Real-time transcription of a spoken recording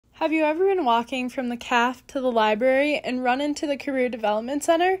Have you ever been walking from the CAF to the library and run into the Career Development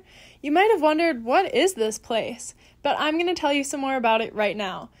Center? You might have wondered, what is this place? But I'm going to tell you some more about it right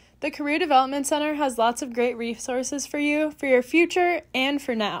now. The Career Development Center has lots of great resources for you, for your future, and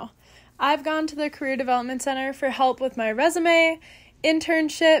for now. I've gone to the Career Development Center for help with my resume,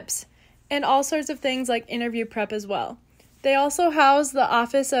 internships, and all sorts of things like interview prep as well. They also house the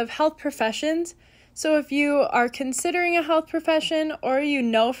Office of Health Professions, so if you are considering a health profession or you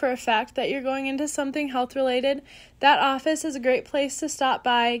know for a fact that you're going into something health-related, that office is a great place to stop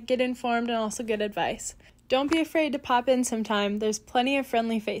by, get informed, and also get advice. Don't be afraid to pop in sometime. There's plenty of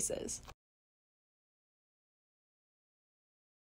friendly faces.